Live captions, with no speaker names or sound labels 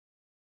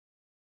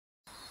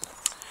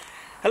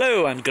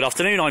Hello and good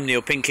afternoon, I'm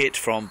Neil Pinkett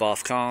from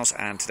Bath Cars,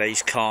 and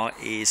today's car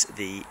is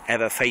the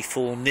ever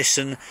faithful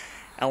Nissan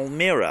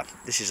Almera.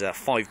 This is a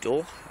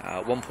 5-door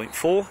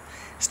 1.4,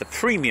 it's the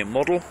premium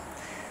model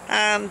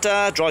and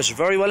drives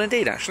very well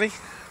indeed actually.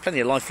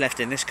 Plenty of life left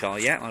in this car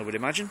yet, I would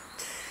imagine.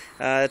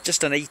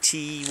 Just an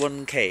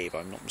 81k if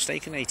I'm not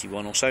mistaken,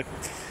 81 or so.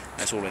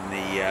 That's all in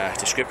the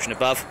description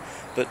above.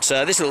 But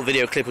this little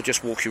video clip will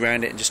just walk you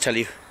around it and just tell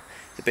you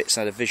the bits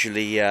that are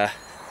visually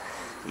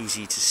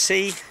easy to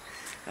see.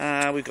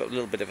 We've got a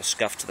little bit of a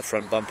scuff to the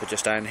front bumper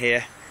just down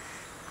here.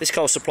 This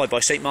car is supplied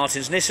by St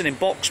Martin's Nissan in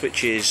Box,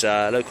 which is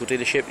a local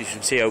dealership. You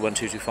can see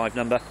 01225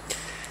 number.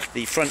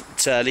 The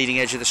front leading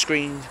edge of the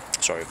screen,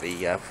 sorry,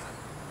 the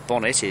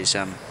bonnet is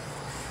not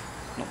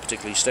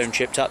particularly stone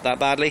chipped up that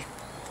badly.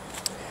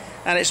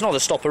 And it's not a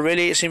stopper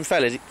really, it's in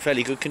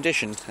fairly good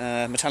condition.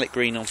 Metallic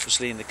green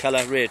obviously in the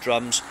colour, rear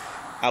drums,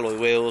 alloy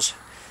wheels,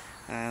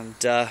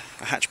 and a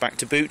hatchback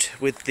to boot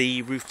with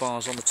the roof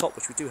bars on the top,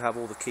 which we do have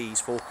all the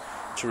keys for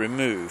to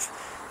remove.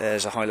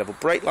 There's a high level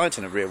brake light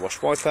and a rear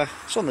wash wiper.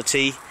 It's on the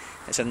T.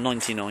 It's a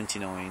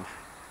 1999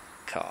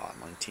 car,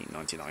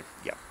 1999,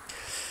 yeah.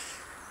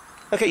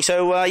 Okay,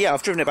 so yeah,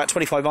 I've driven it about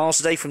 25 miles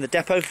today from the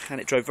depot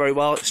and it drove very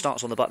well. It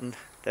starts on the button,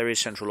 there is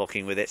central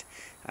locking with it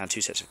and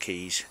 2 sets of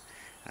keys,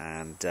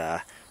 and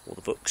all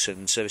the books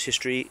and service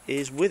history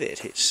is with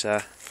it. It's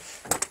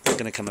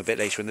going to come a bit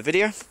later in the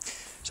video.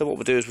 So what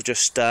we'll do is we'll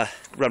just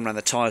run around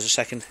the tyres a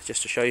second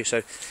just to show you.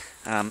 So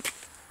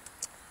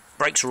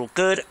brakes are all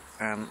good,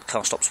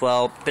 car stops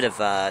well, bit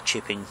of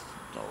chipping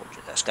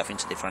or scuff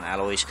into the front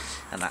alloys,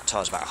 and that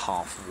tyre's about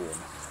half warm.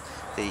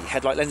 The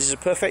headlight lenses are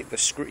perfect, the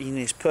screen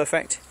is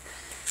perfect.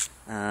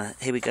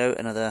 Here we go,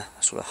 another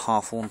sort of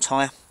half worn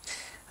tyre,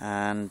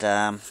 and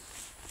I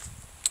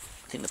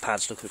think the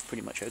pads look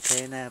pretty much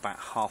okay in there, about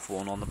half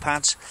worn on the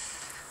pads.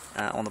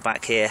 On the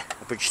back here,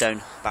 a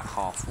Bridgestone, about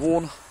half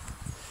worn.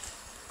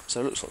 So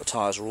it looks like the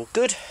tyres are all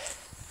good.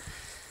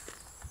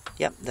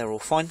 Yep, they're all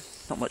fine.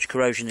 Not much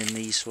corrosion in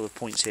these sort of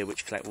points here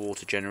which collect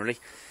water generally.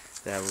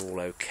 They're all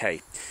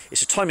okay.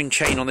 It's a timing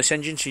chain on this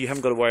engine, so you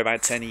haven't got to worry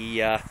about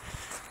any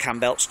cam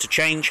belts to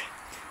change.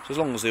 So as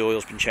long as the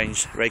oil's been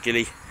changed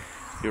regularly,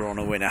 you're on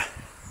a winner.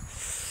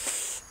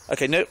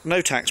 Okay,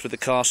 no tax with the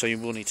car, so you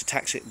will need to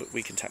tax it, but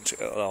we can tax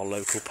it at our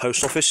local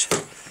post office.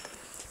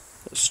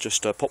 Let's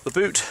just pop the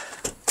boot.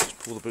 Just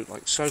pull the boot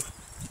like so,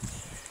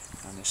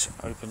 and this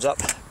opens up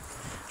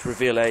to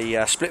reveal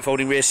a split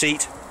folding rear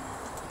seat.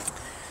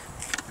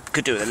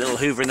 Could do with a little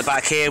hoover in the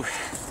back here.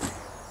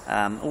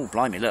 Oh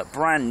blimey, look,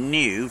 brand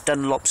new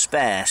Dunlop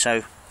spare,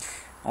 so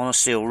on a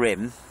steel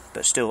rim,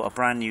 but still a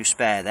brand new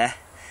spare there,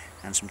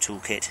 and some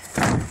toolkit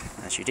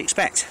as you'd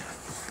expect.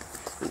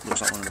 Ooh,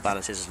 looks like one of the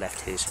ballotters has left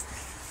his.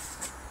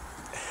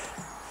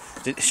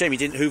 Shame he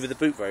didn't hoover the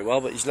boot very well,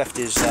 but he's left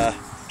his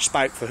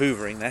spout for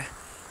hoovering there.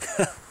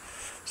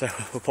 So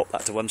we'll pop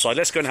that to one side.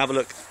 Let's go and have a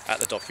look at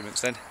the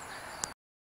documents then.